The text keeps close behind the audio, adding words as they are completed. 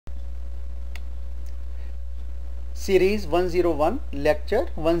Series 101 lecture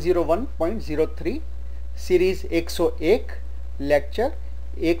 101.03 series 101 lecture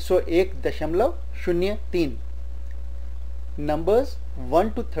 101.03 numbers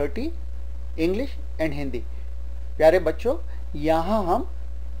 1 to 30 English and Hindi. प्यारे बच्चों, यहाँ हम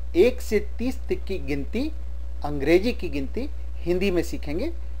 1 से 30 तक की गिनती, अंग्रेजी की गिनती हिंदी में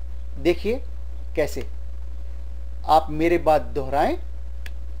सीखेंगे। देखिए कैसे, आप मेरे बात दोहराएं।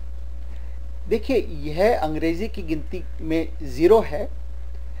 देखिए, यह अंग्रेजी की गिनती में 0 है।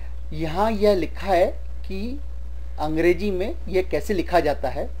 यहाँ यह लिखा है कि अंग्रेजी में यह कैसे लिखा जाता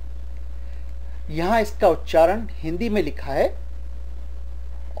है। यहाँ इसका उच्चारण हिंदी में लिखा है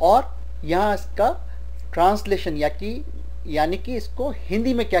और यहाँ इसका ट्रांसलेशन यानी कि इसको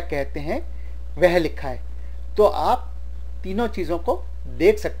हिंदी में क्या कहते हैं वह लिखा है। तो आप तीनों चीज़ों को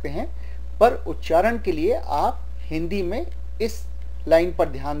देख सकते हैं, पर उच्चारण के लिए आप हिंदी में इस लाइन पर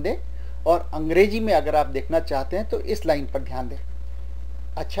ध्यान दें और अंग्रेजी में अगर आप देखना चाहते हैं तो इस लाइन पर ध्यान दें।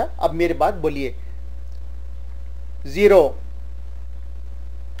 अच्छा, अब मेरी बात बोलिए। 0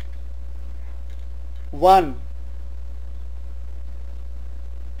 1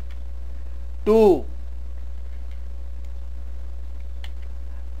 2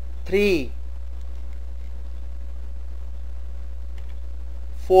 3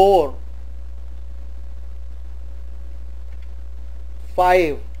 4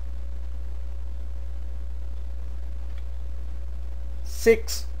 5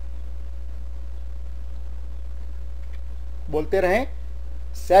 6 बोलते रहें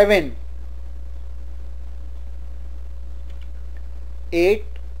 7 8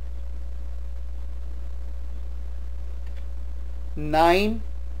 9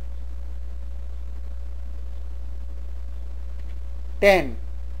 10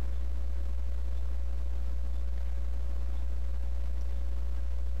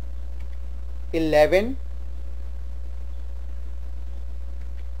 11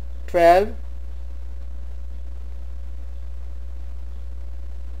 12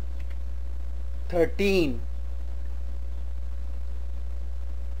 13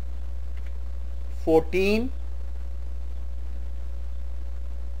 14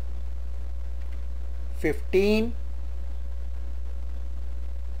 15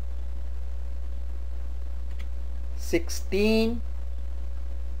 16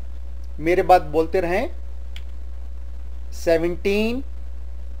 मेरे बात बोलते रहें 17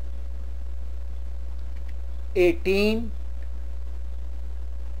 18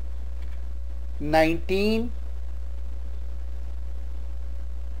 19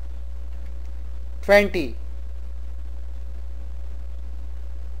 20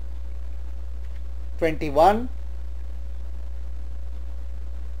 21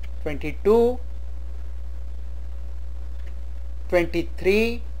 22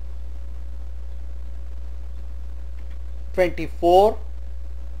 23 24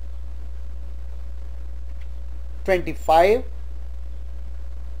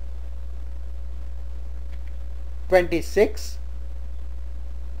 25 26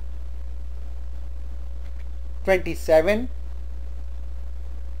 27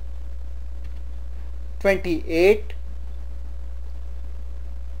 28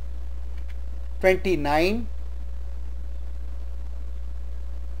 29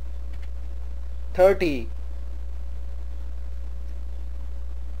 30।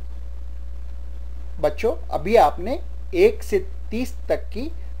 बच्चों, अभी आपने 1 से 30 तक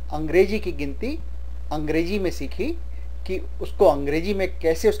की अंग्रेजी की गिनती अंग्रेजी में सीखी कि उसको अंग्रेजी में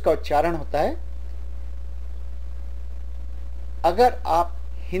कैसे उसका उच्चारण होता है। अगर आप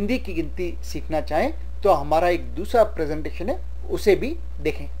हिंदी की गिनती सीखना चाहें तो हमारा एक दूसरा प्रेजेंटेशन है, उसे भी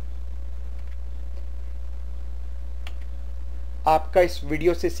देखें। आपका इस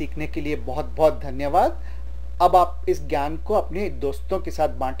वीडियो से सीखने के लिए बहुत बहुत धन्यवाद। अब आप इस ज्ञान को अपने दोस्तों के साथ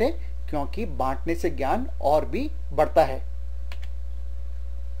बांटें, क्योंकि बांटने से ज्ञान और भी बढ़ता है।